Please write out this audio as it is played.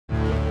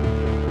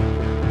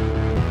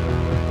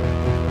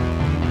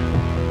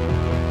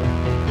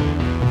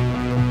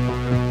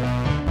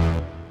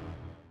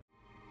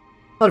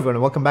Hello everyone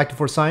and welcome back to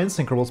For Science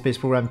and Kerbal Space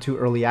Program 2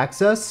 Early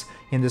Access.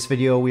 In this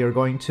video we are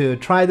going to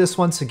try this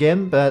once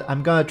again, but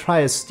I'm going to try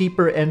a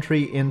steeper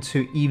entry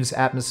into Eve's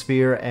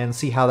atmosphere and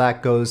see how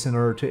that goes in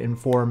order to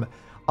inform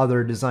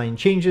other design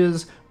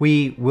changes.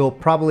 We will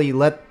probably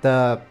let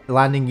the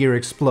landing gear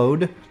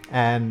explode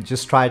and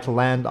just try to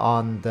land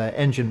on the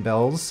engine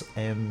bells,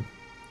 and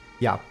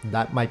yeah,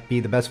 that might be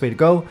the best way to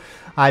go.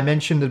 I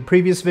mentioned in the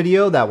previous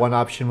video that one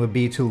option would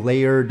be to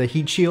layer the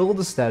heat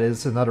shields. That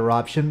is another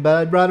option, but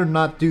I'd rather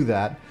not do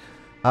that.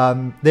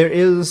 There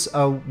is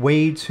a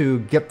way to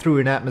get through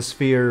an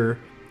atmosphere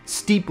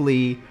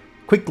steeply,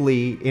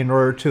 quickly, in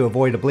order to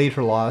avoid a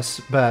blazer loss,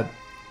 but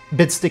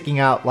bits sticking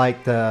out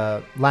like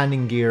the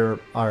landing gear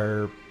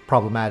are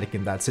problematic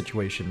in that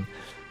situation.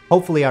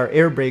 Hopefully our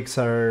air brakes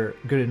are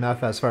good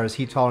enough as far as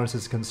heat tolerance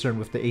is concerned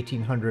with the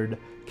 1800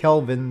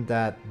 Kelvin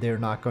that they're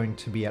not going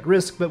to be at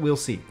risk, but we'll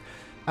see.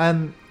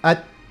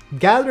 I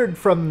gathered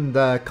from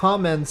the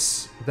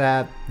comments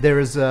that there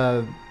is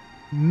a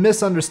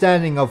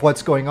misunderstanding of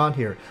what's going on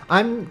here.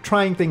 I'm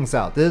trying things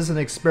out. This is an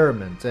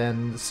experiment,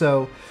 and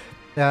so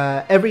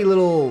every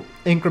little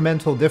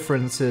incremental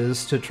difference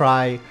is to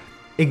try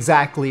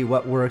exactly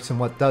what works and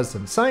what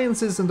doesn't.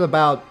 Science isn't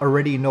about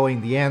already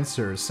knowing the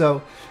answer,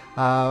 so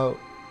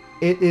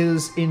it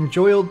is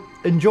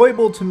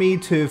enjoyable to me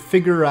to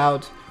figure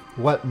out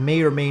what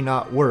may or may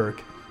not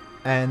work,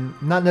 and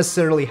not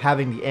necessarily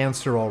having the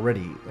answer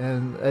already.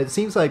 And it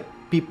seems like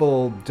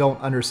people don't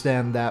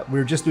understand that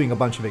we're just doing a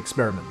bunch of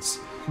experiments.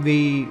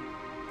 We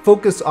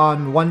focus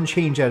on one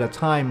change at a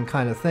time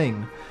kind of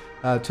thing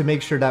to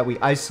make sure that we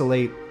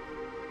isolate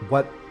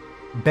what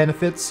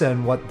benefits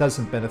and what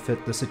doesn't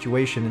benefit the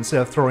situation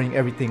instead of throwing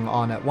everything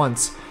on at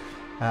once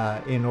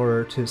in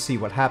order to see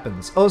what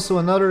happens. Also,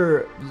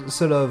 another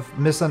sort of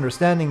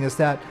misunderstanding is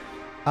that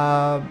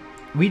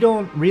we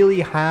don't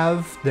really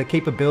have the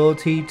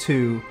capability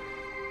to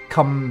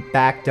come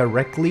back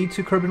directly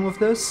to Kerbin with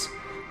this.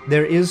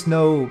 There is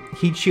no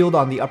heat shield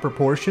on the upper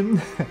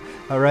portion.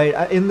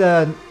 Alright, in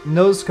the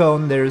nose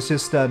cone there's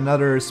just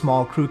another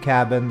small crew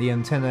cabin, the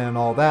antenna and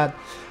all that.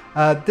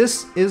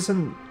 This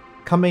isn't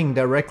coming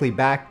directly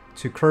back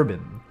to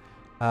Kerbin.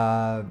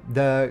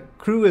 The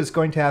crew is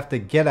going to have to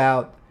get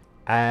out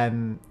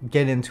and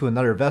get into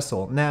another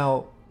vessel.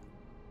 Now,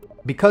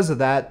 because of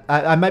that,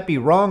 I might be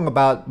wrong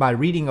about my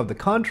reading of the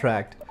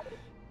contract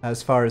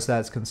as far as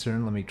that's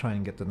concerned. Let me try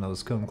and get the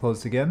nose cone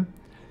closed again.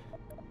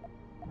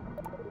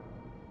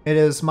 It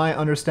is my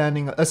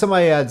understanding,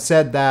 somebody had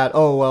said that,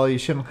 oh well, you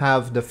shouldn't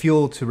have the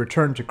fuel to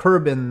return to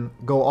Kerbin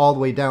go all the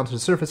way down to the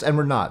surface, and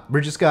we're not.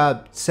 We're just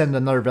gonna send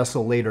another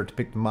vessel later to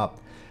pick them up.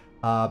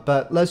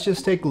 But let's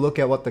just take a look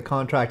at what the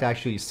contract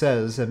actually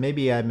says, and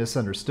maybe I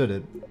misunderstood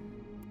it.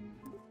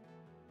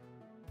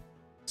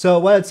 So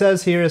what it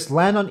says here is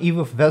land on Eve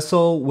with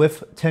vessel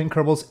with 10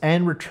 Kerbals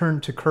and return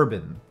to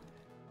Kerbin.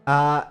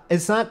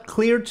 It's not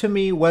clear to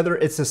me whether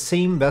it's the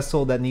same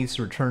vessel that needs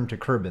to return to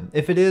Kerbin.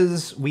 If it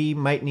is, we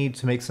might need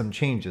to make some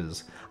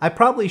changes. I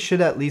probably should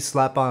at least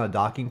slap on a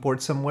docking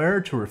port somewhere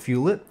to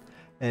refuel it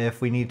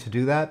if we need to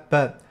do that,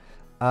 but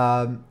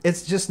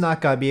it's just not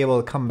going to be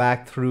able to come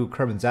back through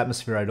Kerbin's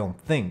atmosphere, I don't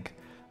think,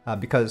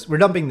 because we're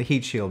dumping the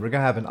heat shield. We're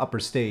going to have an upper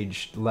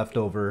stage left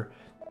over,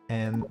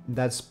 and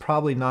that's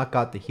probably not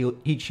got the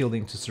heat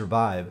shielding to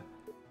survive.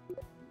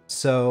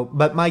 So,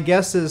 but my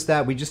guess is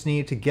that we just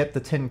need to get the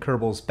 10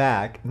 Kerbals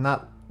back,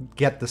 not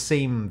get the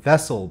same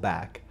vessel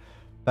back,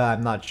 but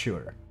I'm not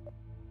sure.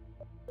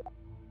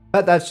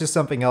 But that's just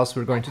something else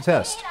we're going to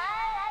test.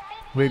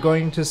 We're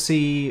going to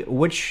see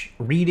which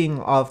reading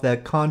of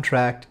that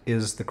contract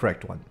is the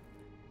correct one.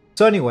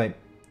 So anyway,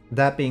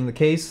 that being the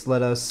case,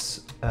 let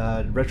us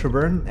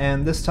retroburn,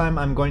 and this time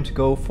I'm going to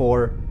go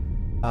for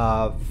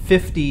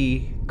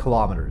 50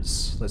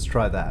 kilometers. Let's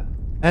try that.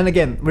 And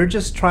again, we're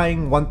just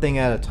trying one thing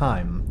at a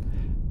time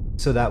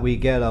so that we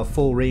get a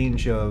full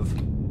range of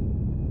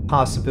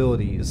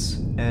possibilities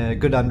and a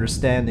good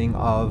understanding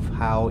of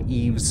how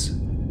Eve's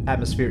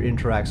atmosphere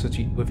interacts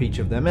with each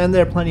of them. And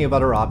there are plenty of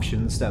other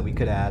options that we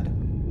could add.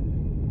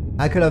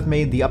 I could have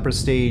made the upper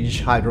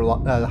stage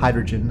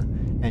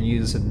hydrogen and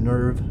use a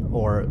nerve,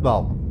 or,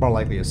 well, more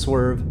likely a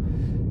swerve.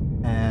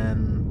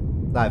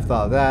 And I've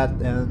thought of that,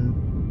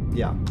 and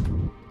yeah.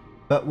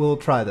 But we'll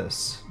try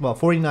this. Well,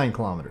 49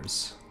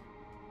 kilometers.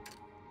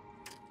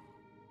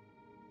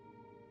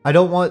 I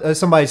don't want,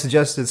 somebody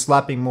suggested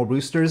slapping more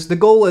boosters. The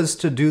goal is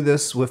to do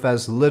this with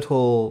as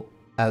little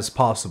as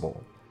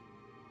possible.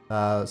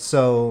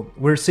 So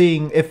we're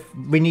seeing if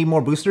we need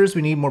more boosters,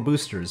 we need more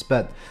boosters.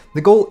 But the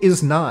goal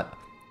is not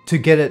to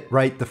get it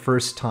right the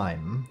first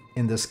time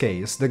in this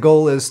case. The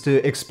goal is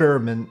to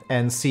experiment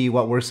and see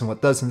what works and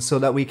what doesn't so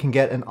that we can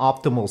get an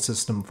optimal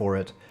system for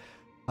it.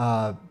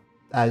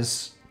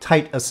 As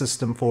tight a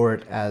system for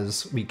it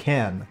as we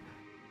can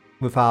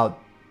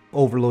without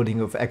overloading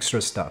with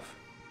extra stuff.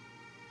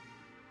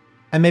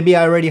 And maybe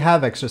I already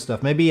have extra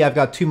stuff. Maybe I've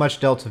got too much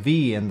delta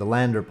V in the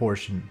lander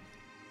portion.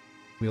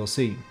 We'll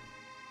see.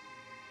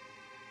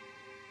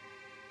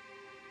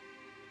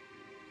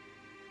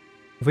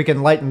 If we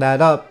can lighten that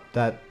up,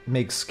 that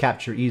makes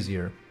capture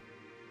easier.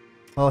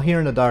 Well, here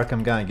in the dark,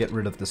 I'm gonna get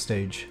rid of the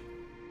stage.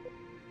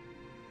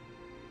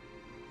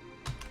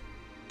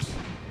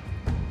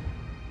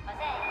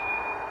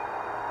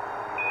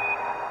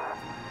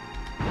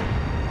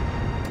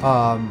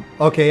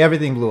 Okay,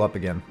 everything blew up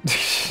again.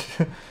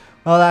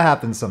 Well, that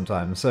happens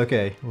sometimes.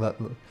 Okay, let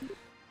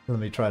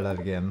me try that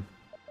again.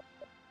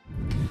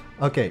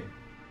 Okay,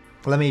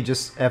 let me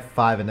just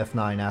F5 and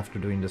F9 after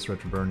doing this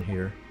retroburn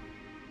here.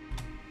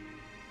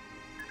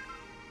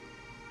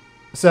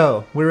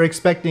 So, we're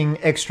expecting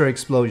extra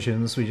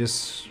explosions, we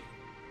just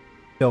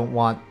don't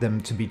want them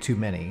to be too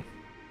many.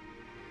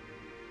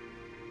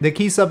 The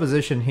key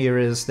supposition here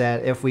is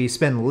that if we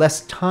spend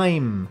less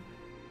time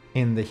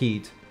in the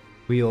heat,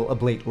 we'll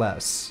ablate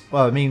less.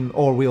 Well, I mean,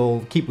 or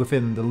we'll keep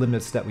within the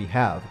limits that we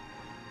have.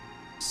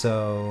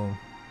 So,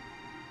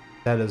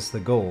 that is the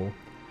goal.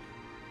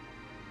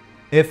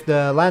 If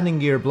the landing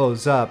gear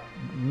blows up,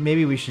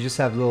 maybe we should just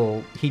have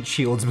little heat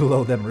shields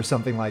below them or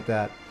something like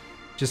that.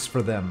 Just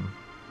for them.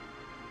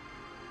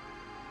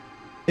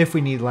 If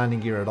we need landing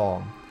gear at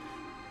all.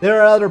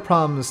 There are other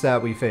problems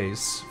that we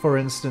face. For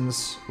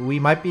instance, we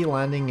might be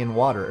landing in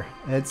water.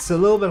 It's a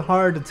little bit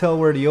hard to tell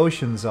where the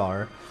oceans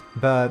are,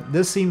 but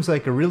this seems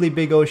like a really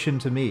big ocean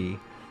to me.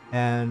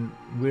 And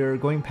we're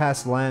going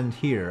past land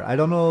here. I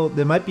don't know,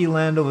 there might be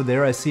land over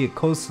there, I see a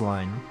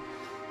coastline.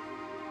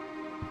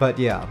 But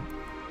yeah.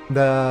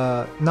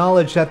 The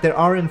knowledge that there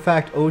are in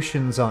fact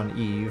oceans on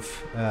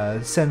Eve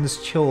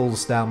sends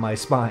chills down my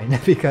spine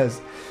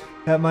because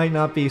that might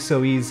not be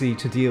so easy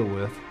to deal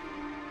with.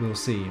 We'll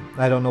see.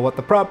 I don't know what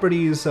the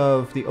properties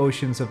of the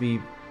oceans of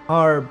Eve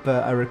are,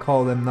 but I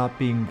recall them not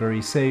being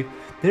very safe.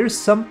 There's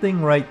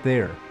something right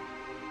there.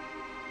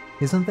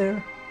 Isn't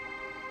there?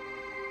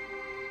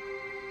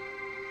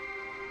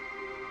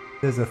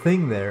 There's a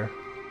thing there.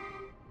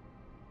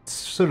 It's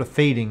sort of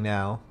fading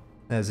now,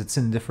 as it's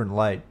in different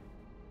light.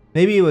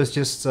 Maybe it was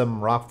just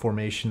some rock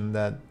formation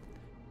that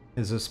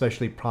is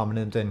especially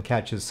prominent and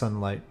catches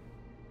sunlight.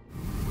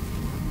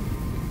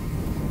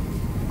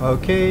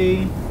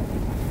 Okay.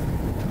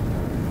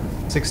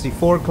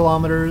 64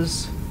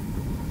 kilometers.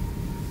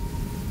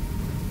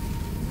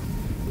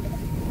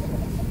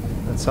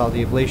 That's how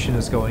the ablation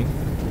is going.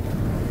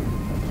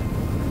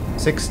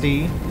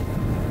 60.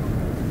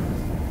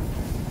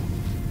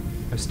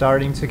 We're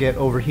starting to get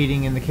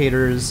overheating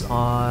indicators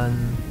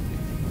on...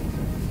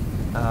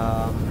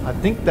 I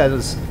think that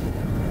is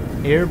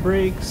air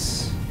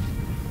brakes.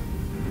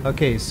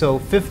 Okay, so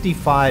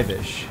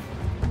 55-ish.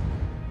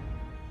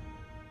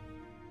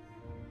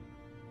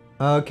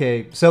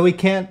 Okay, so we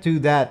can't do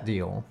that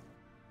deal.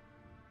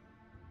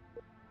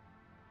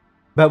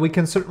 But we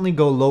can certainly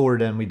go lower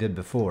than we did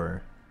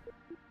before.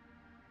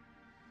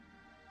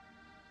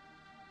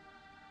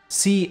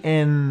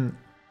 CN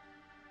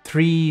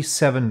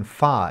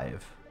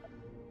 375.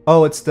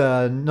 Oh, it's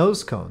the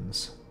nose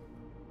cones.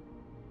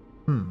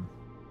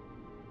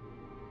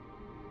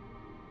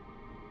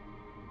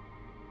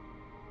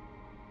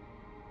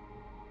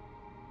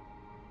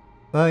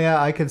 Oh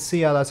yeah, I can see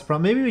how that's a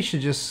problem. Maybe we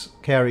should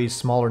just carry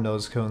smaller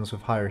nose cones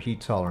with higher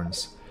heat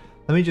tolerance.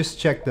 Let me just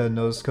check the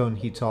nose cone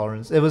heat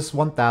tolerance. It was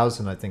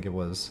 1000, I think it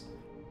was.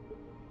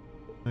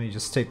 Let me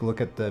just take a look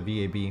at the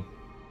VAB.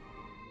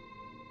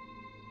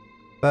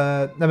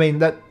 But, I mean,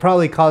 that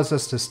probably caused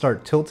us to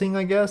start tilting,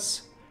 I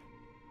guess.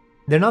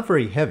 They're not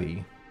very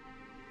heavy.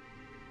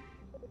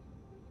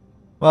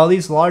 Well,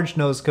 these large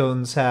nose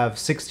cones have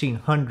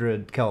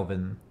 1600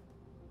 Kelvin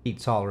heat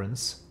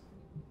tolerance.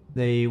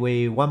 They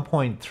weigh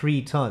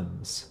 1.3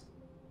 tons.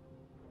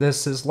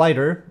 This is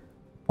lighter,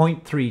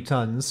 0.3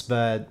 tons,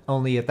 but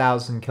only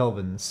 1000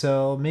 Kelvin,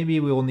 so maybe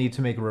we will need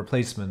to make a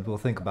replacement. We'll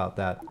think about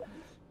that.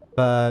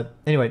 But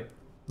anyway,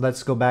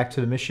 let's go back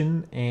to the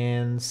mission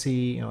and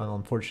see, well,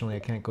 unfortunately I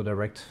can't go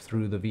direct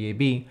through the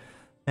VAB,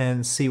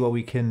 and see what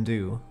we can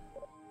do.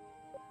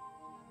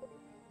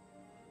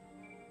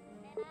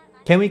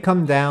 Can we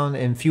come down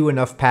in few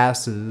enough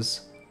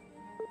passes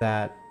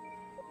that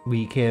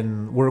we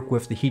can work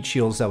with the heat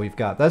shields that we've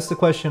got? That's the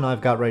question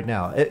I've got right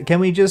now. Can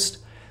we just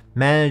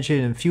manage it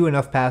in few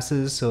enough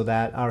passes so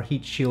that our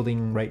heat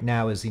shielding right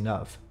now is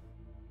enough?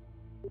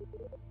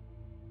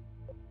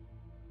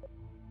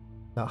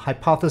 The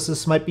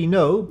hypothesis might be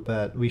no,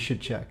 but we should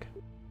check.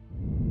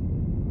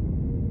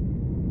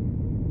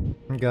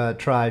 I'm gonna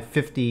try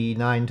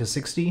 59 to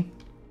 60.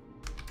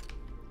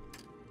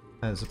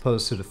 As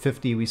opposed to the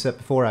 50 we set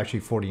before, actually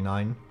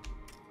 49.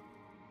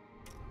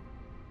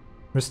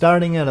 We're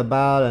starting at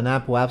about an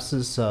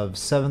apoapsis of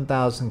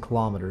 7,000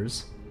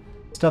 kilometers.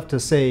 It's tough to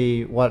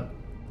say what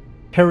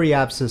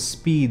periapsis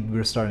speed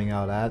we're starting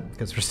out at,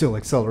 because we're still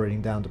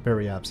accelerating down to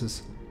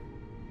periapsis.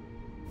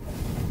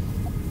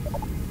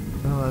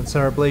 Well, that's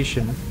our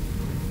ablation.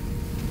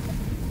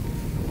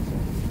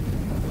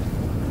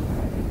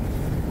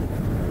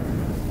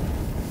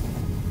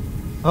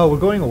 Oh, we're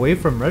going away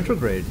from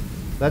retrograde.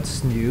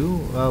 That's new.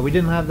 We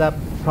didn't have that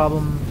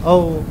problem.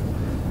 Oh,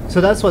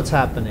 so that's what's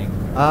happening.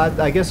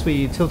 I guess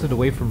we tilted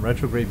away from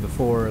retrograde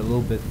before a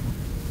little bit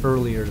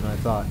earlier than I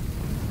thought.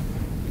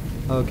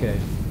 Okay.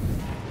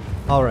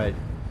 Alright.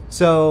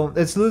 So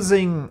it's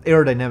losing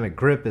aerodynamic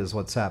grip is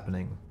what's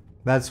happening.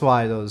 That's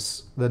why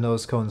the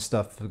nose cone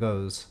stuff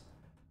goes.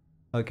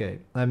 Okay,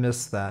 I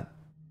missed that.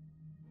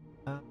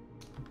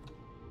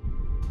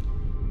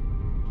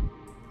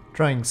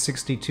 Trying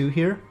 62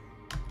 here.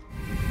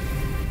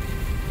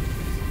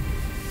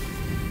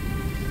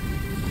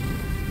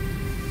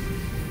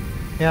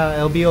 Yeah,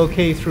 it'll be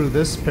okay through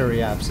this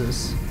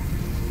periapsis.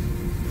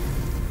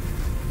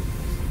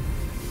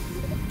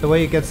 The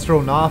way it gets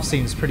thrown off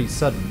seems pretty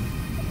sudden.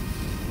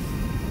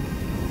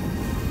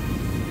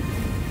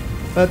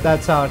 But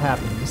that's how it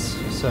happens,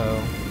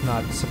 so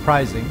not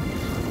surprising.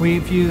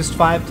 We've used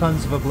 5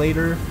 tons of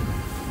ablator.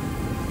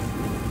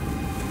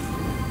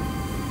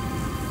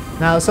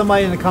 Now,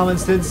 somebody in the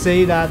comments did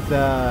say that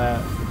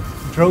the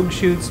drogue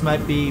chutes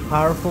might be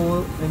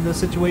powerful in this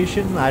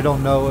situation. I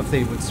don't know if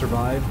they would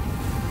survive.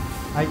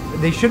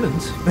 They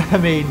shouldn't. I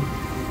mean,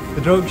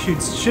 the drogue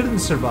chutes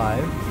shouldn't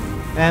survive.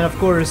 And of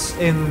course,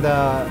 in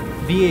the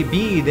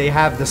VAB, they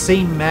have the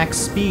same max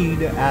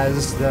speed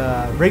as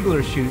the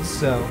regular chutes,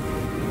 so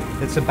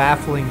it's a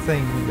baffling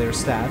thing, their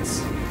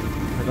stats.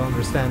 I don't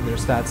understand their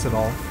stats at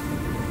all.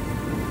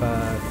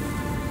 But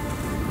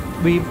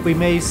we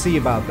may see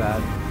about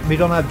that. We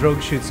don't have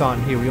drogue chutes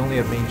on here, we only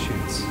have main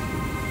chutes.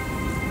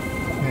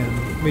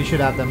 And we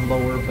should have them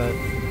lower, but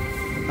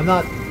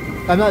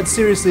I'm not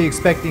seriously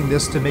expecting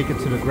this to make it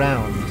to the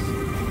ground.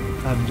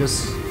 I'm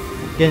just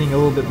getting a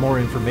little bit more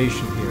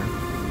information here.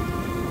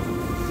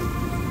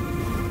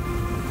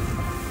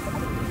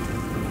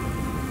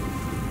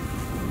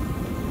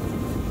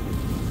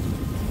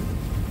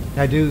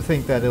 I do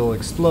think that it'll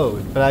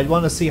explode, but I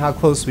want to see how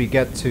close we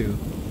get to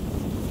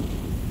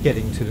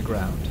getting to the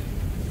ground.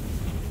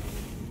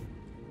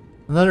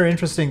 Another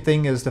interesting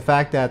thing is the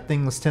fact that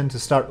things tend to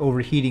start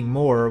overheating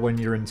more when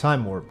you're in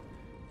time warp.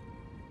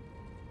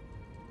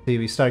 See,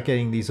 we start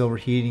getting these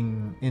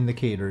overheating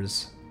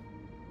indicators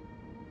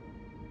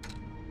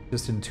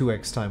just in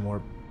 2x time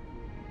warp.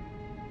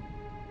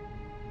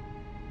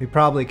 We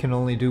probably can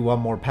only do one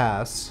more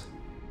pass.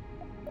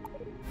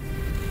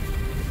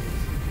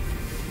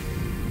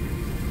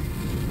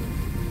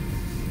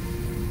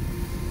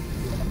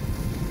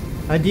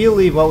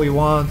 Ideally, what we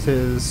want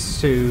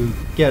is to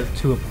get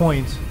to a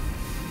point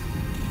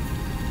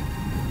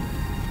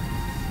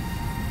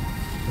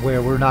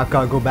where we're not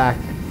gonna go back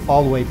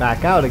all the way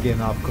back out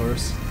again, of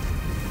course.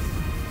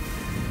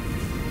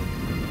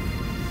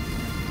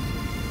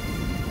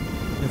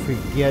 If we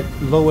get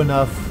low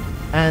enough,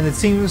 and it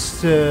seems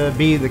to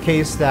be the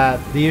case that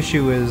the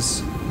issue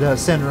is the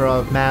center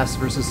of mass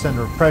versus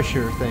center of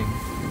pressure thing.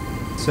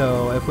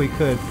 So if we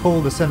could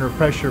pull the center of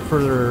pressure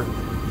further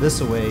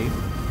this way,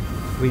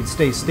 we'd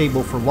stay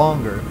stable for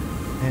longer,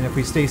 and if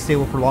we stay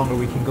stable for longer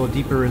we can go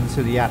deeper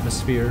into the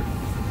atmosphere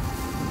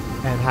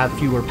and have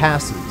fewer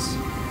passes.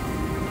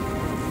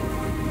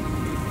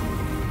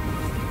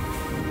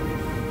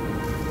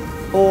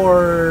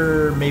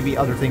 Or maybe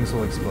other things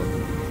will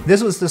explode.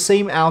 This was the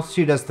same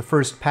altitude as the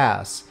first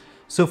pass,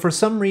 so for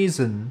some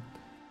reason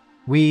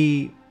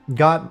we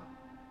got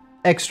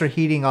extra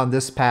heating on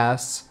this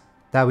pass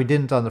that we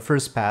didn't on the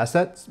first pass.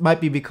 That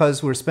might be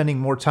because we're spending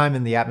more time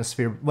in the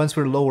atmosphere. Once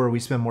we're lower, we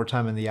spend more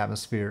time in the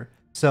atmosphere.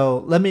 So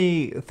let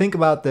me think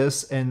about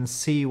this and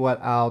see what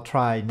I'll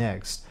try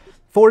next.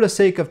 For the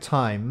sake of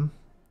time,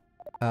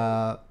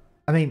 I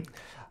mean,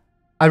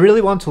 I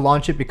really want to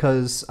launch it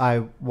because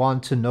I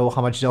want to know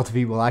how much Delta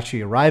V will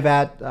actually arrive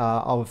at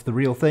of the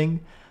real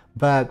thing.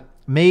 But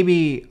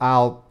maybe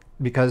I'll,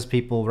 because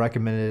people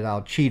recommended it,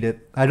 I'll cheat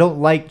it. I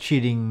don't like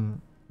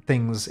cheating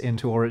things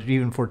into orbit,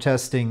 even for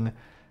testing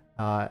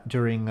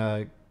during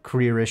a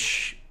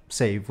career-ish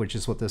save, which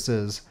is what this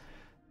is.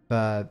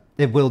 But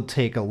it will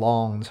take a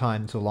long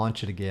time to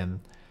launch it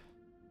again.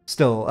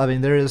 Still, I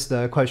mean, there is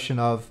the question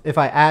of, if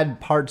I add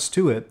parts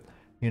to it,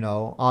 you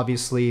know,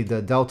 obviously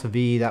the Delta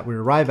V that we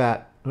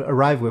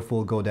arrive with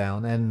will go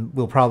down, and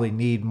we'll probably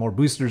need more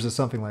boosters or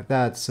something like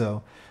that,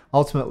 so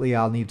ultimately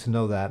I'll need to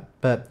know that.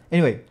 But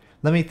anyway,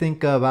 let me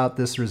think about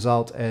this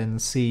result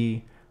and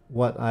see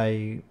what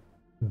I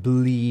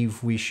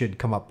believe we should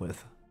come up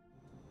with.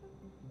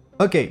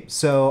 Okay,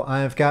 so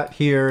I've got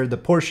here the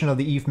portion of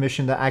the Eve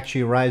mission that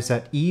actually arrives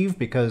at Eve,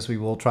 because we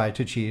will try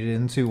to cheat it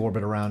into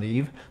orbit around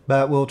Eve,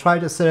 but we'll try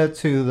to set it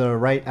to the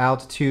right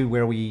altitude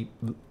where we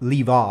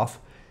leave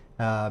off.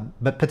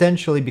 But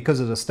potentially,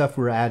 because of the stuff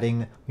we're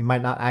adding, we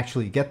might not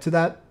actually get to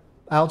that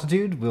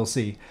altitude. We'll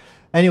see.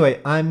 Anyway,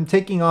 I'm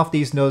taking off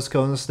these nose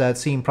cones that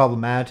seem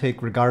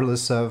problematic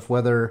regardless of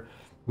whether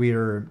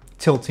we're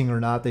tilting or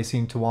not. They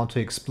seem to want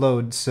to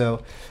explode,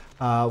 so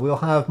we'll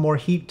have more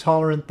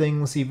heat-tolerant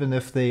things even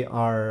if they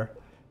are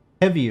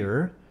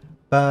heavier.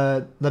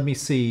 But let me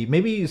see.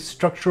 Maybe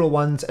structural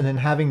ones and then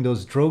having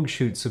those drogue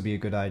chutes would be a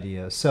good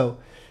idea. So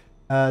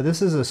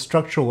this is a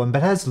structural one,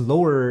 but has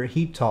lower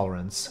heat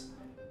tolerance.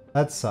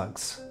 That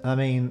sucks. I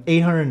mean,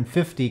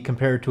 850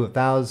 compared to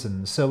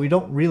 1000, so we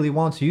don't really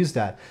want to use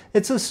that.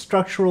 It's a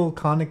structural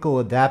conical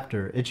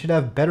adapter. It should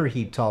have better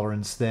heat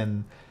tolerance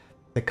than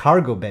the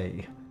cargo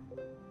bay,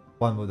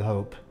 one would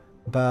hope.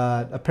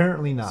 But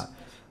apparently not.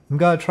 I'm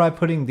gonna try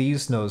putting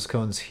these nose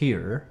cones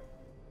here.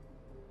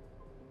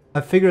 I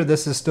figure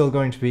this is still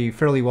going to be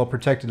fairly well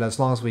protected as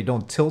long as we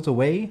don't tilt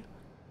away.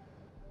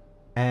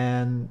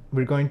 And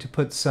we're going to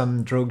put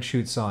some drogue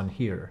chutes on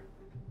here.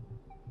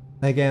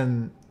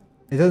 Again,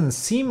 it doesn't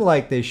seem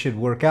like they should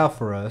work out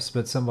for us,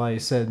 but somebody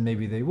said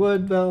maybe they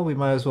would. Well, we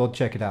might as well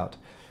check it out.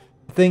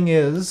 The thing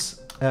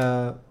is,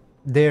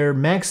 their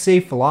max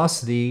safe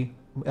velocity,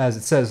 as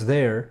it says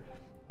there,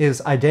 is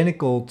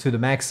identical to the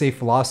max safe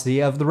velocity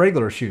of the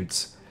regular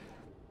chutes.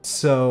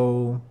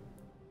 So,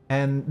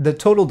 and the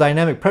total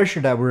dynamic pressure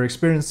that we're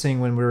experiencing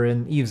when we're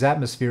in Eve's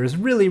atmosphere is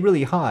really,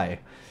 really high.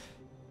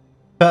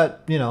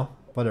 But, you know,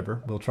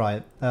 whatever, we'll try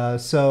it.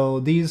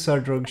 So these are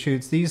drogue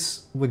chutes.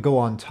 These would go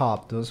on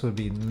top. Those would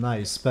be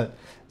nice, but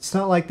it's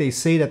not like they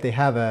say that they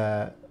have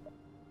a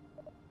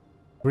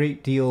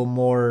great deal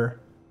more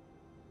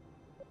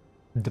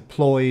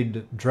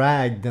deployed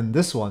drag than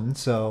this one,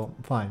 so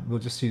fine, we'll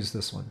just use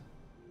this one.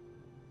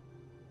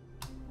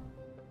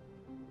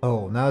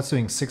 Oh, now it's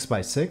doing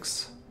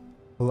 6x6?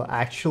 Will it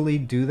actually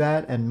do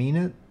that and mean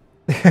it?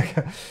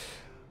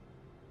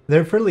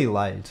 They're fairly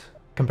light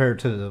compared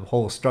to the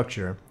whole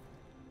structure.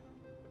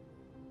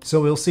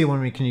 So we'll see when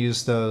we can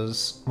use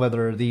those,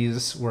 whether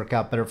these work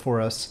out better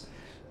for us,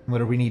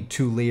 whether we need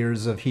 2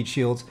 layers of heat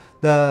shields.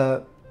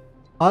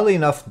 Oddly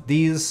enough,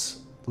 these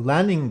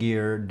landing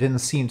gear didn't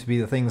seem to be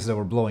the things that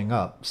were blowing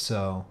up,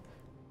 so...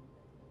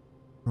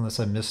 Unless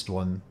I missed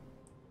one.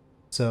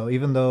 So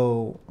even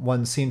though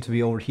one seemed to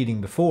be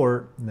overheating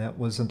before, that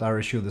wasn't our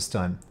issue this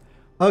time.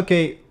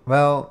 Okay,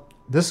 well,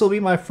 this will be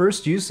my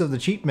first use of the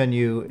cheat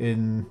menu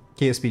in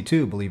KSP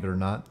 2, believe it or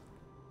not.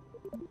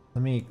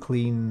 Let me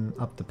clean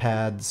up the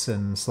pads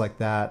and select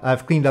that.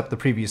 I've cleaned up the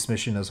previous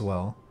mission as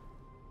well.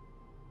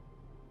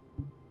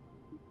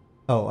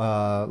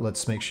 Oh,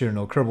 let's make sure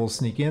no Kerbals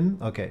sneak in.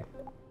 Okay.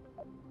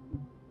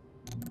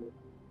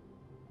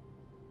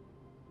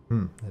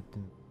 That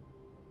didn't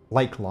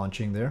like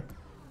launching there.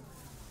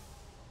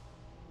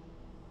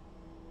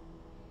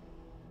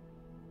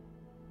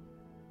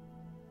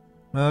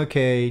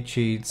 Okay,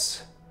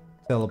 cheats.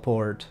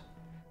 Teleport.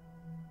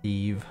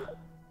 Eve.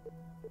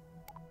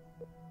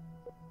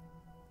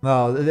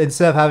 Well,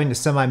 instead of having the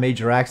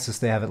semi-major axis,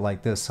 they have it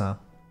like this, huh?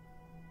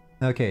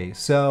 Okay,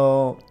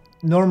 so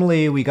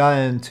normally we got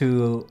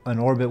into an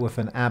orbit with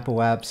an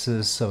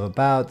apoapsis of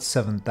about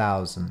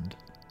 7,000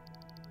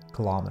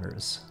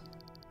 kilometers.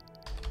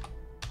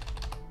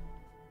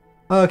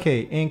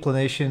 Okay,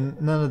 inclination,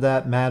 none of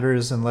that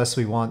matters unless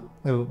we want...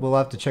 We'll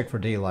have to check for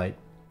daylight.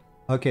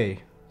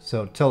 Okay,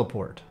 so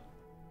teleport.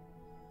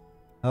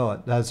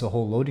 Oh, that's a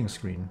whole loading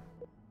screen.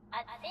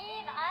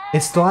 It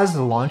still has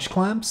the launch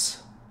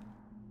clamps?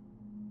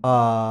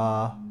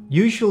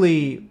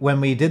 Usually when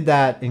we did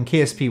that in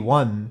KSP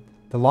 1,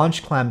 the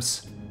launch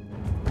clamps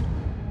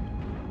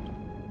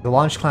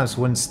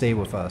wouldn't stay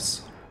with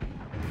us.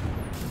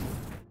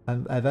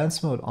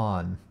 Advanced mode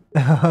on.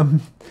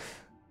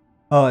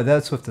 Oh,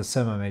 that's with the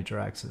semi-major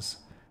axis.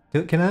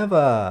 Can I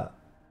have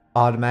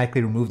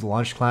automatically remove the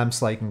launch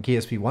clamps like in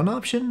KSP 1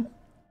 option?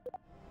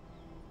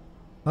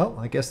 Well,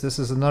 I guess this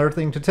is another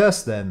thing to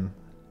test then.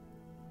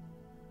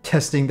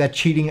 Testing that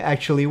cheating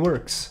actually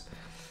works.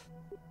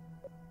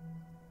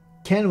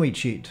 Can we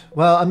cheat?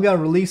 Well, I'm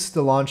gonna release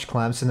the launch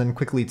clamps and then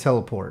quickly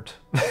teleport.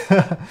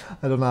 I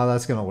don't know how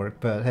that's gonna work,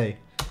 but hey.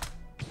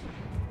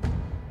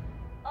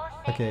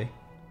 Okay,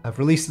 I've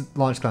released the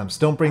launch clamps.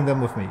 Don't bring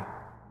them with me.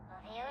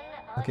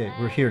 Okay,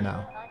 we're here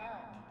now.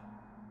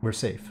 We're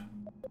safe.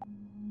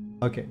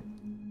 Okay.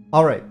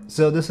 Alright,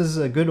 so this is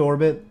a good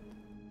orbit.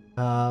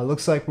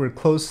 Looks like we're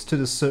close to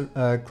the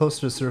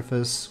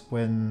surface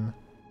when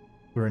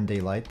we're in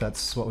daylight.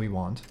 That's what we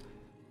want.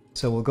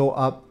 So we'll go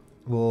up.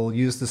 We'll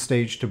use the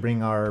stage to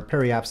bring our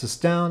periapsis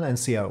down and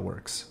see how it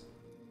works.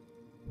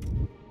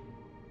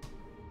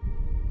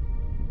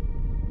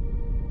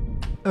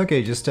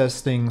 Okay, just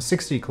testing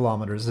 60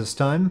 kilometers this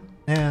time,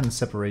 and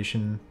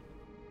separation.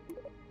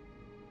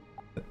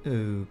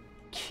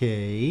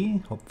 Okay,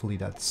 hopefully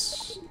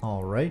that's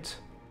alright.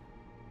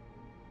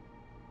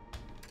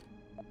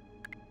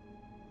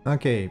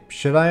 Okay,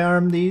 should I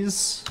arm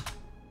these?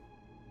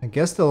 I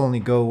guess they'll only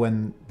go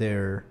when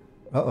they're...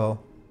 Uh-oh,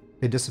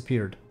 they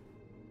disappeared.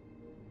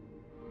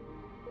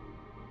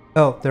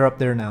 Oh, they're up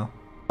there now.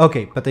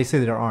 Okay, but they say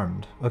they're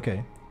armed.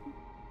 Okay.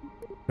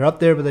 They're up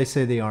there, but they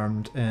say they are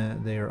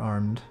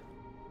armed.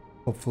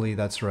 Hopefully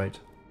that's right.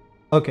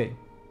 Okay.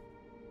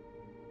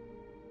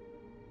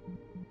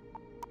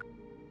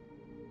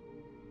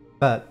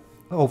 But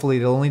hopefully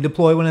they'll only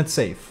deploy when it's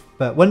safe.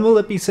 But when will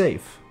it be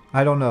safe?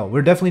 I don't know.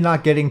 We're definitely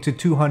not getting to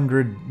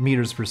 200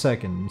 meters per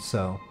second,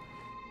 so...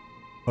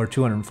 Or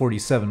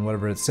 247,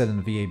 whatever it said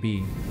in the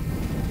VAB.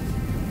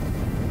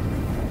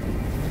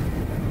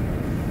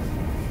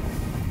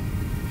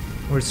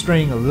 We're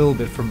straying a little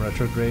bit from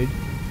retrograde,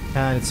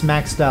 and it's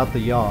maxed out the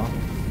yaw.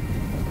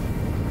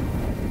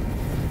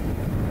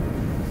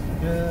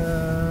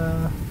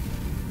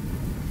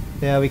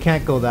 Yeah, we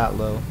can't go that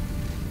low.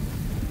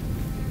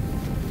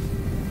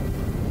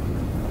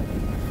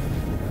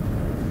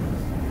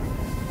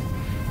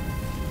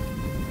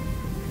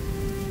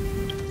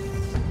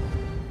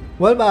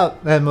 What about,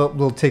 and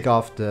we'll take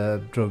off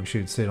the drogue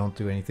chutes, they don't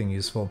do anything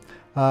useful.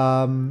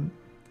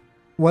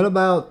 What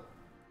about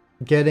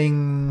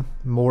getting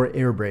more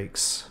air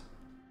brakes?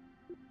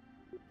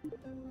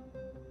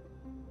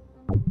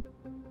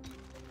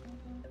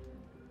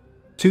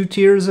 Two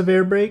tiers of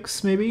air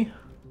brakes, maybe?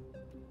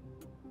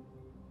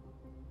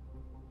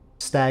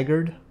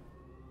 Staggered.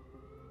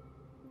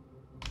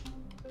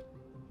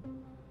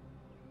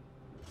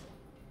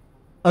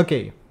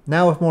 Okay,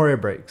 now with more air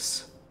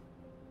brakes.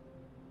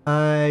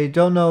 I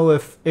don't know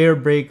if air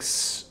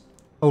brakes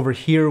over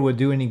here would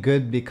do any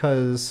good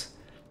because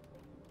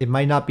it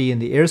might not be in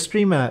the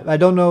airstream. I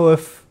don't know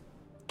if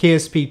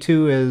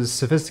KSP2 is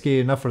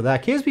sophisticated enough for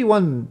that.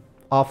 KSP1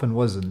 often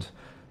wasn't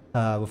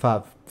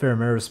without Ferrum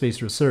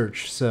Aerospace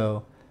Research,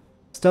 so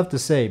it's tough to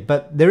say.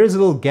 But there is a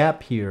little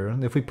gap here.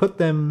 If we put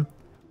them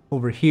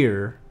over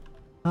here,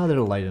 they're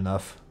light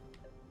enough.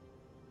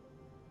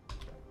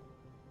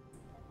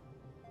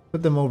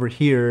 Put them over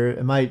here,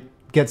 it might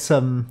get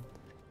some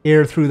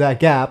air through that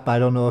gap. I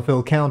don't know if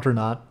it'll count or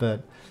not,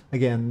 but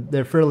again,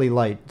 they're fairly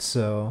light,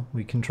 so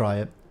we can try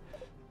it.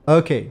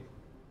 Okay,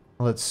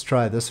 let's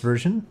try this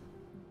version.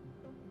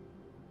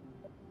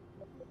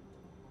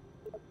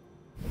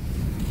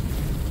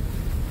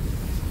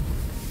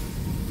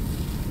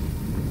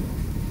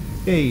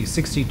 Okay,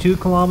 62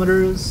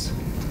 kilometers.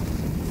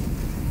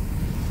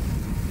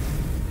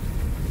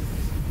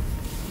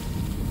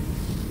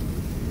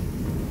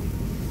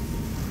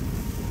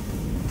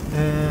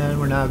 And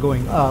we're now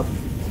going up.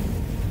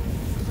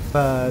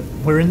 But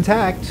we're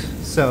intact,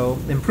 so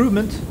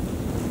improvement.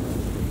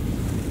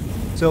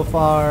 So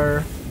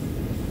far,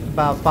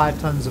 about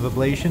 5 tons of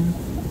ablation.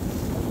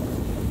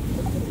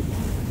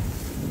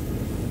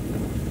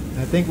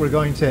 I think we're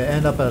going to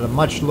end up at a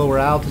much lower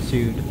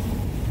altitude.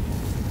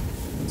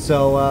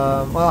 So,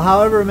 well,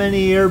 however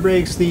many air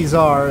brakes these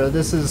are,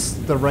 this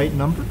is the right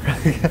number?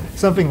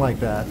 Something like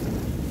that.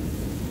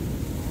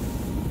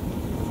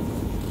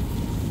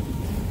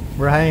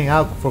 We're hanging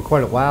out for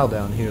quite a while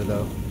down here,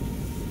 though.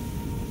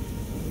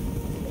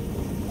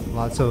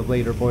 Lots of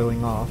later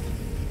boiling off.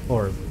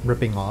 Or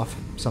ripping off.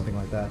 Something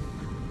like that.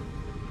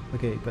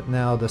 Okay, but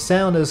now the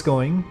sound is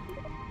going.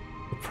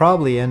 We'll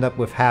probably end up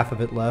with half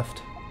of it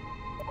left.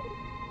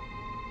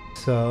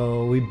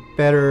 So we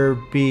better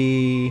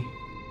be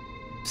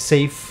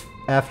safe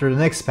after the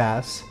next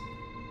pass.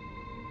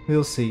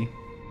 We'll see.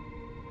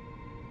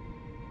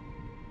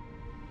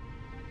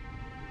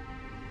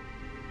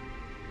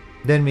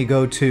 Then we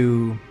go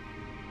to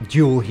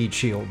dual heat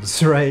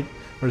shields, right?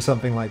 Or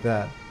something like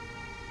that.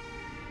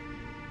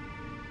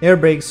 Air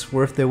brakes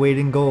worth their weight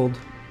in gold.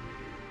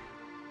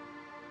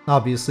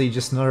 Obviously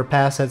just another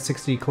pass at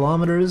 60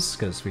 kilometers,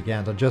 because we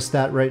can't adjust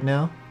that right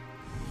now.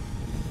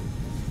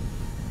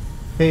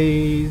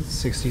 Okay,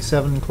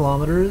 67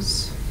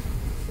 kilometers.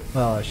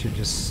 Well, I should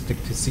just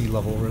stick to sea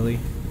level, really.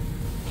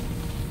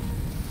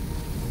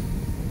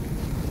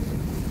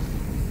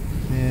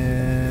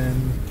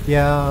 And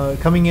yeah,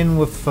 coming in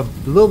with a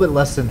little bit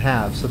less than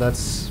half, so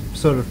that's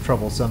sort of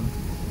troublesome.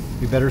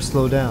 We better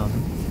slow down.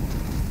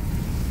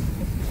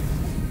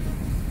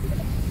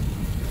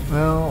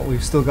 Well,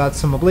 we've still got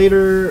some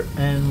ablator,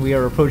 and we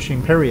are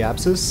approaching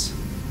periapsis.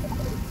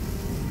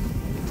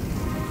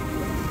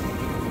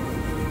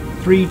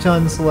 3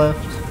 tons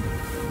left.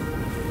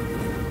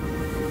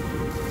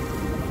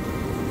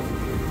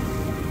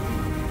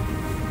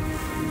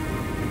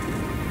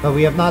 But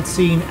we have not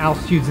seen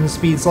altitudes and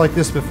speeds like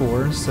this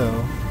before, so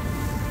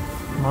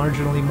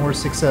marginally more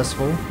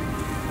successful.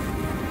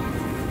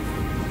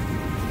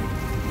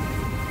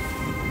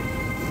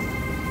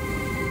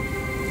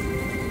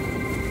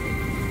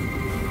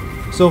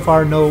 So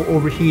far, no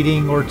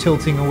overheating or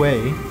tilting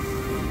away.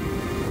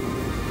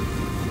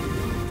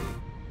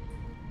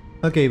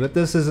 Okay, but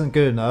this isn't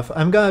good enough.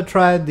 I'm gonna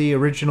try the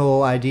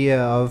original idea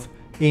of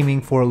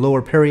aiming for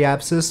lower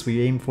periapsis.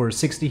 We aimed for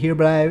 60 here,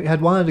 but I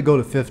had wanted to go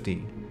to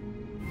 50.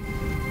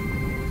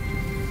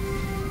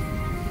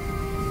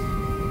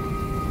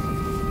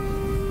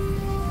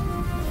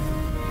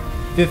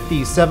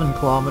 "57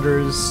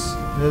 kilometers.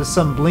 There's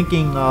some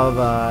blinking of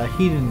a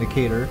heat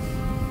indicator.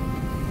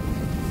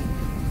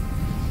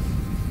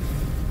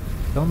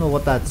 Don't know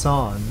what that's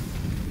on.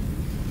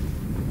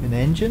 An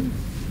engine?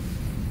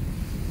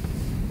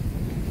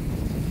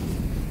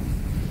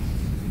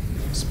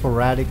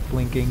 Sporadic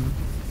blinking.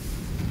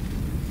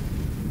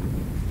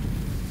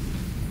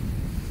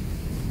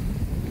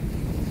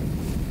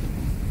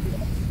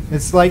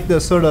 It's like the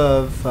sort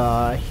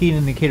of heat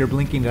indicator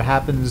blinking that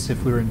happens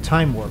if we were in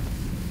time warp.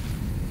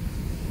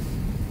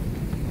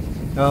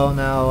 Oh,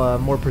 now a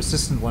more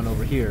persistent one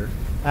over here.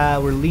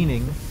 We're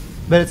leaning,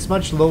 but it's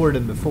much lower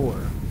than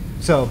before.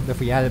 So if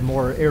we added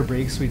more air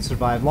brakes, we'd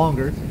survive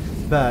longer,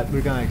 but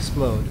we're gonna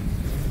explode.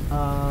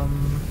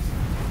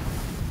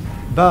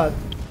 But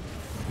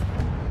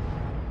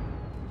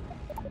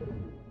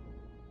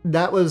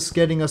that was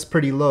getting us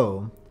pretty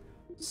low.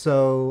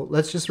 So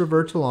let's just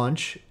revert to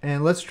launch,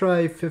 and let's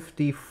try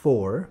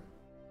 54.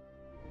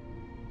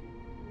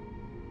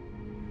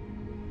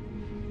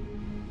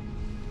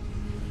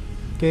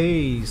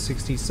 Okay,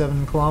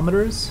 67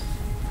 kilometers.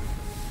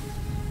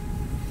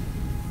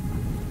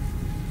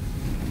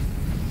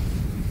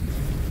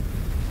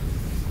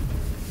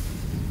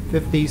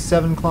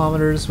 "57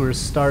 kilometers, we're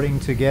starting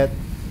to get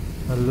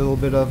a little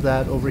bit of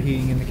that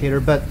overheating indicator,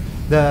 but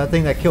the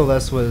thing that killed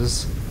us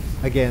was,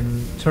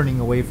 again, turning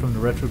away from the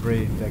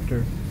retrograde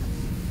vector.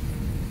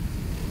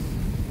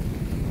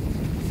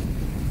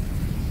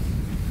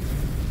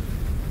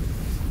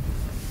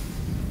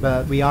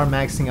 But we are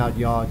maxing out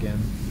yaw again.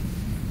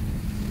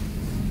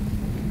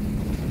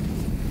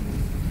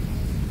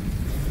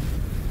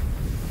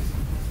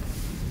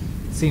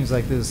 Seems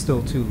like this is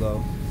still too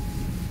low.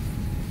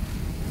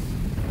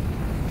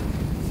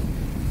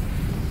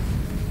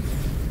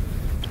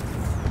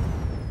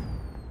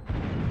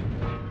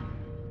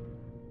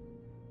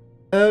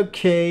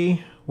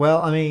 Okay,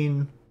 well, I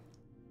mean,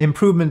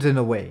 improvement in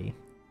a way,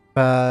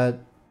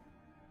 but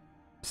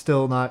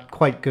still not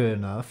quite good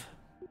enough.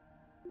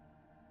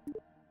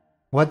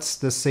 What's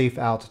the safe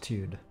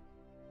altitude?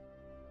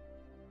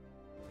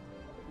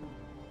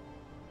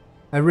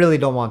 I really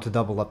don't want to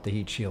double up the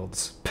heat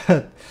shields,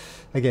 but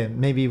again,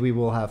 maybe we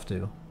will have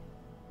to.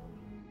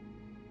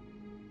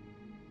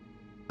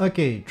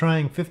 Okay,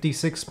 trying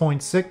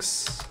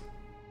 56.6.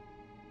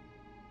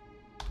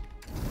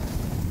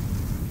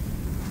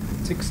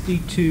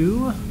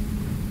 62.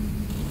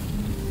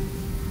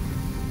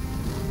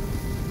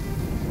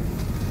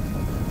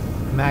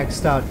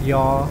 Maxed out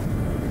yaw.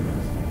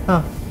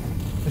 Huh.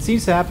 It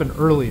seems to happen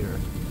earlier.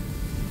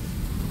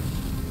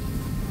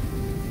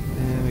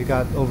 And we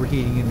got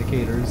overheating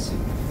indicators.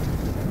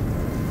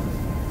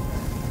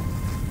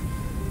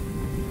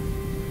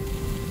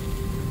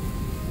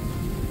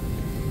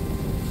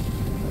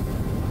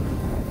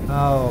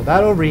 Oh,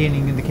 that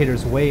overheating indicator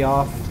is way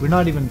off. We're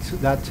not even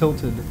that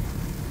tilted.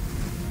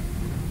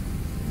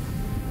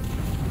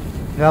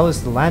 That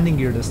was the landing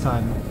gear this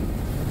time.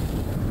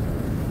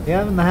 We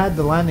haven't had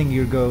the landing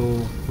gear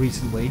go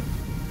recently,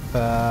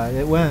 but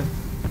it went.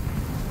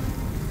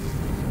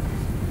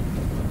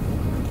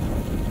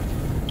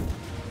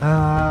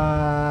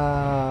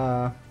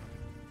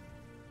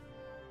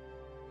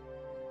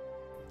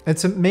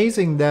 It's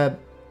amazing that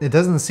it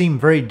doesn't seem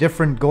very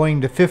different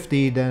going to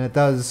 50 than it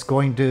does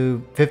going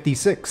to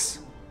 56.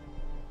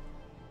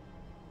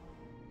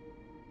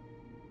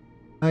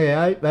 Okay,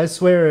 I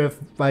swear if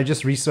I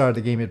just restarted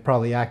the game it'd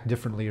probably act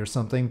differently or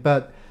something,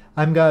 but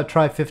I'm gonna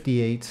try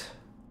 58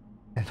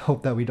 and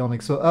hope that we don't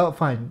explode. Oh,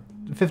 fine,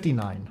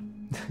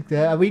 59.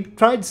 Yeah, we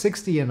tried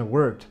 60 and it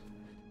worked.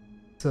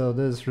 So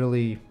this is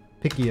really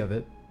picky of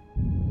it.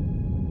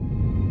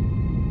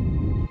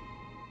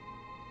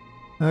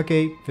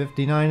 Okay,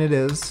 59 it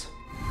is.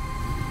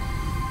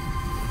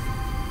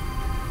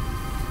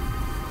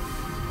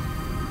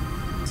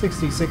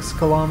 "66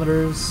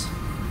 kilometers.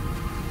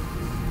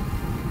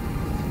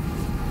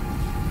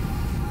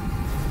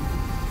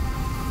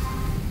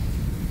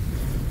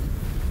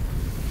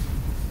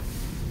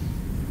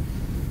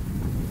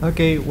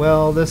 Okay,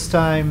 well this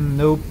time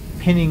no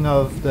pinning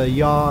of the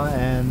yaw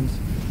and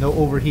no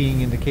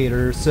overheating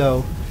indicator,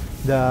 so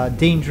the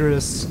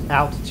dangerous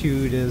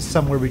altitude is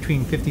somewhere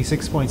between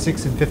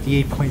 56.6 and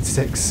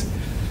 58.6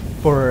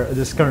 for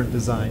this current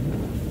design.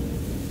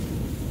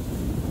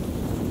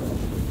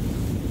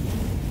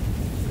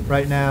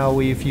 Right now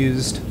we've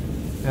used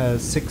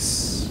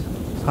 6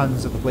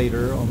 tons of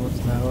ablator,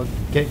 almost now,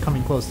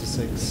 coming close to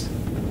 6.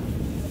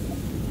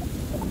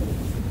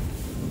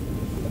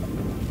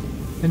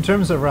 In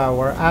terms of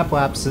our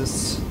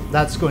apoapsis,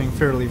 that's going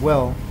fairly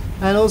well.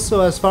 And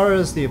also, as far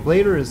as the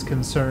ablator is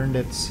concerned,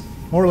 it's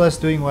more or less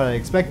doing what I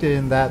expected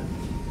in that,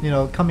 you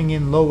know, coming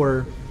in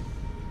lower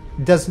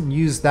doesn't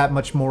use that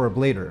much more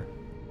ablator.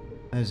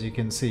 As you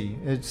can see,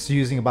 it's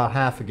using about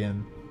half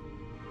again.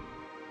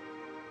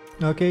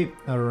 Okay,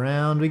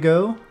 around we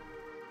go.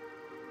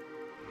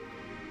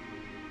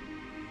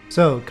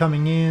 So,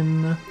 coming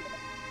in,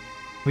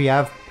 we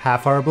have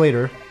half our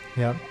ablator.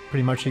 Yeah,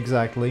 pretty much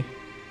exactly.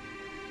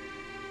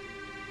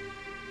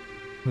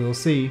 We'll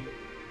see.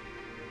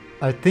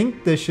 I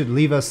think this should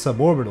leave us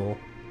suborbital.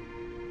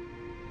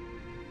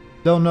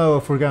 Don't know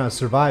if we're gonna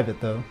survive it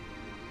though.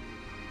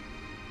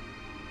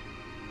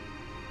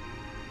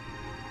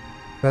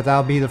 But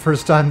that'll be the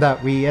first time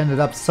that we ended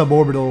up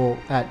suborbital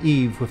at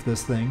Eve with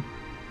this thing.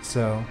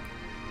 So,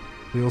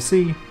 we'll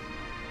see.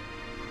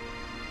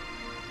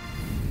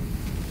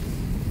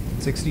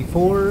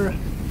 64.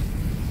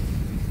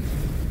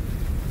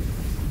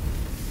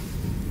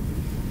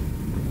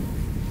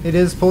 It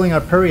is pulling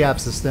our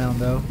periapsis down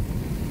though.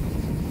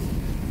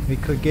 We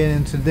could get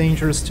into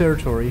dangerous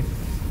territory.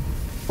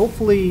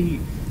 Hopefully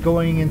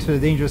going into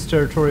dangerous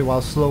territory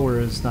while slower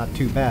is not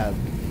too bad.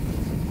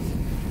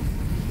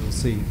 We'll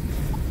see.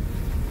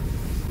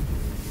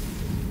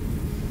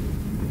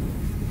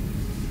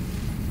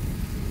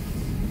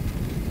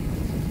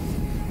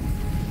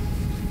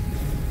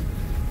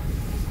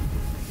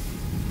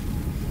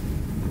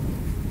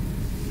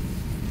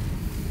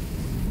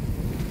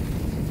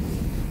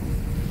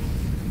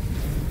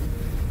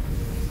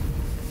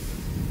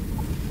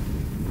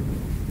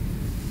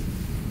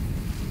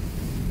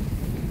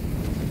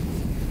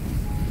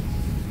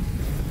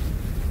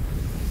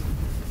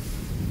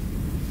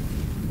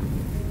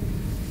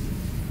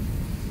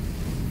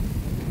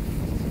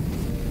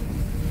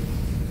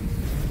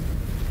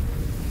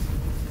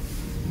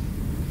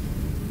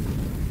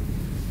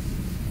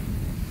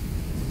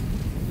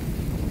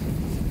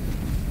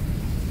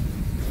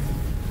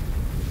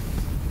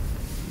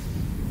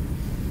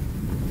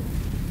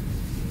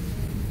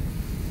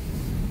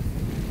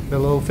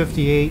 Below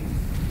 58.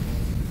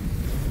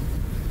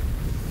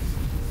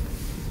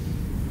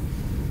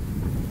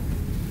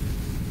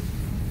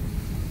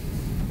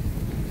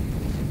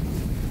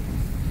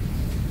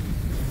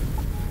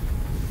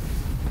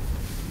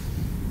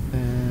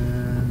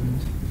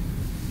 And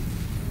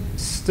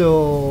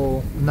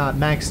still not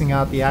maxing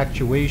out the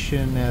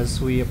actuation as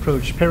we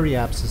approach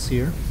periapsis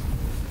here.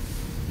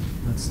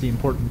 That's the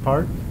important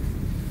part.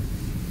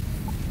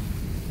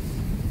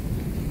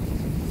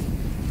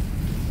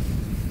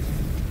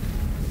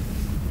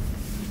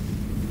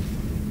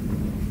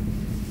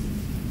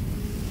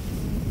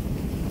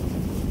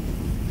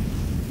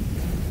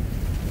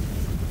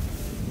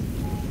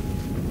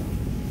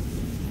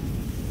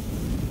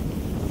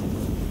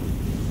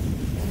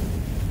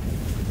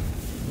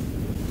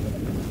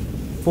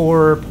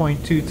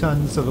 .2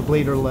 tons of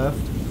ablator left.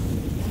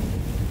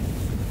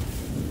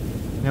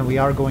 And we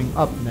are going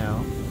up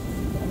now.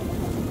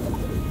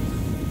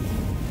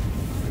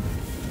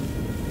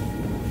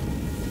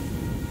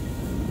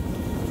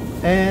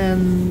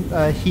 And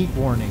a heat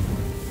warning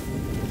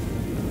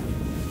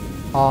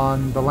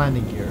on the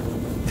landing gear.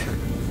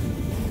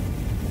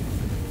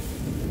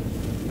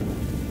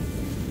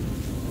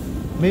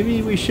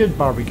 Maybe we should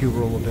barbecue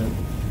roll a bit.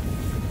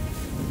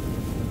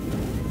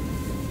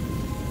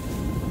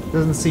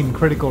 Doesn't seem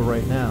critical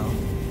right now.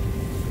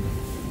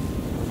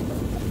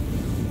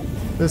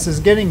 This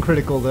is getting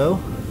critical though.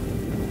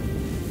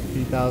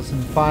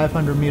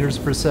 3,500 meters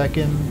per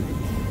second.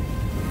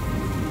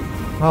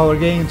 Well, we're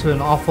getting into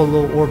an awful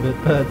low orbit,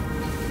 but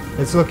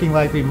it's looking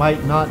like we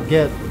might not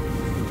get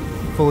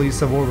fully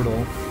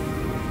suborbital.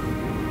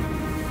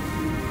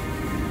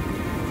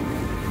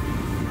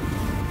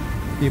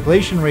 The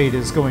ablation rate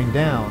is going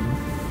down,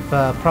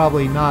 but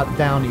probably not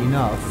down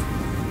enough.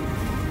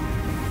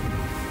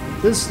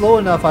 This is slow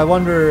enough, I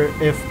wonder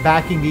if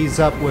backing these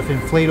up with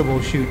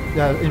inflatable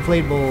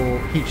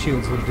heat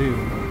shields would do.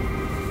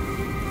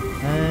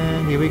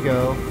 And here we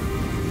go.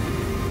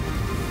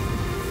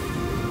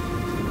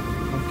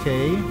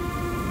 Okay.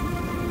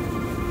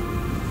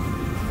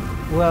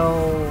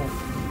 Well,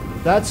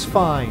 that's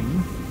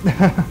fine.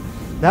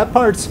 That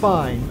part's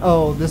fine.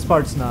 Oh, this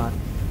part's not.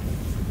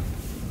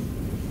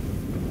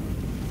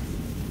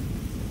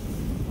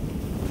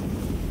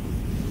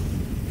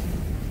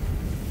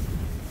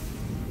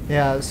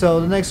 Yeah, so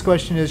the next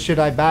question is, should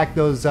I back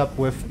those up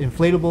with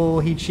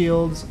inflatable heat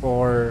shields,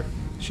 or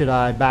should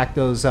I back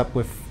those up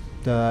with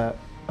the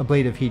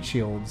ablative heat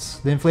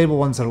shields? The inflatable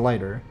ones are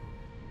lighter.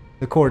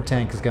 The core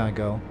tank is gonna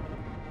go.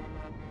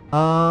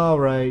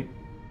 Alright.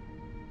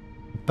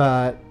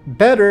 But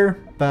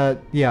better,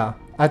 but yeah.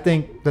 I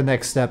think the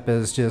next step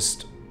is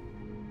just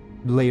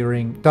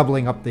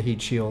doubling up the heat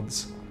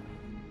shields.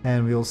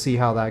 And we'll see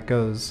how that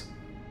goes.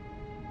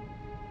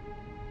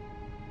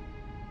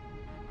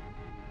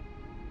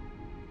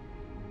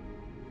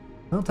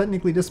 Well,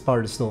 technically this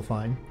part is still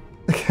fine.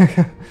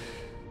 This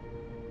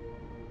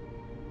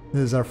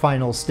is our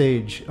final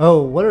stage.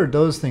 Oh, what are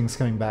those things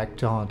coming back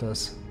to haunt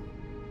us?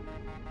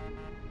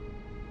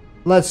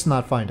 Let's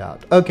not find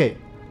out. Okay,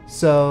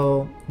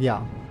 so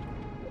yeah.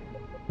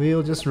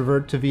 We'll just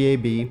revert to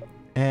VAB,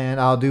 and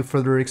I'll do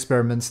further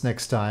experiments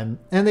next time.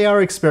 And they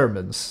are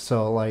experiments,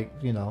 so like,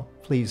 you know,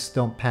 please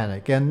don't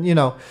panic. And you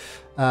know,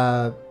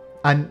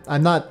 I'm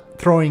not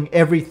throwing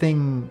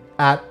everything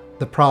at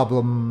the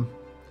problem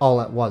all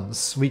at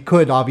once. We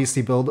could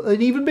obviously build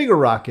an even bigger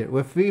rocket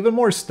with even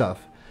more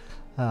stuff.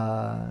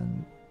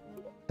 And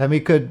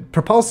we could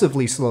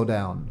propulsively slow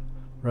down,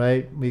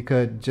 right? We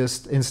could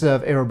just,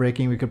 instead of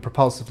aerobraking, we could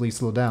propulsively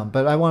slow down.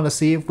 But I want to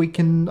see if we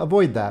can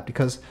avoid that,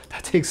 because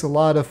that takes a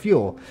lot of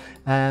fuel.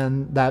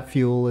 And that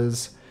fuel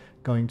is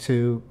going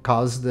to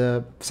cause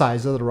the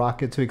size of the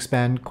rocket to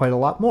expand quite a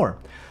lot more.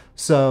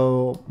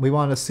 So we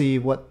want to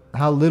see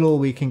how little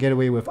we can get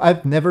away with.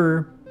 I've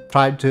never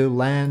tried to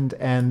land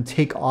and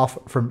take off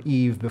from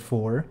Eve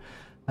before,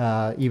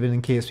 even in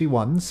KSP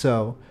 1,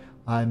 so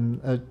I'm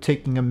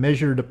taking a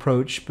measured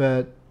approach,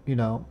 but you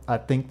know, I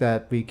think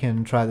that we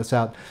can try this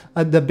out.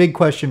 The big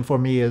question for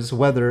me is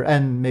whether,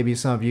 and maybe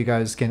some of you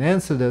guys can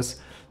answer this,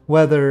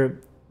 whether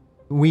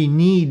we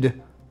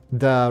need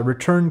the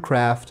return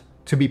craft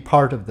to be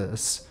part of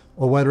this,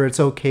 or whether it's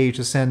okay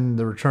to send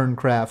the return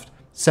craft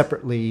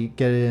separately,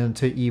 get it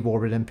into Eve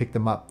orbit and pick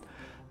them up.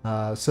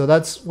 So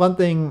that's one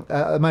thing.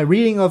 My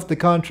reading of the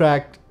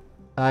contract,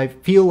 I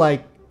feel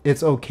like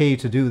it's okay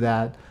to do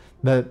that,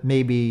 but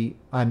maybe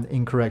I'm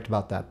incorrect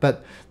about that.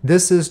 But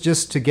this is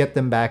just to get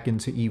them back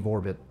into Eve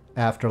orbit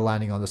after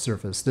landing on the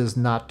surface. This is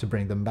not to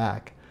bring them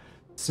back.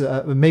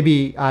 So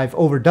maybe I've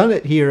overdone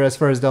it here as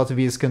far as Delta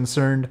V is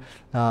concerned,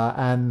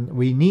 and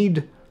we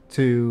need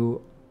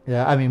to.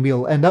 Yeah, I mean,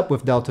 we'll end up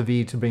with Delta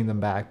V to bring them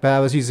back. But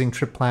I was using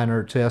Trip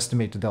Planner to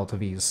estimate the Delta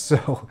Vs,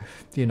 so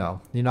you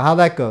know how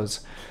that goes.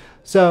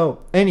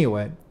 So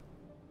anyway,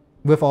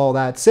 with all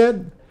that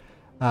said,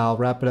 I'll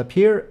wrap it up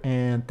here,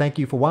 and thank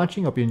you for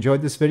watching. Hope you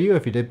enjoyed this video.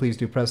 If you did, please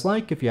do press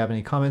like. If you have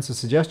any comments or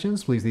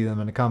suggestions, please leave them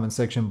in the comment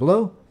section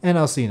below, and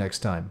I'll see you next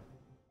time.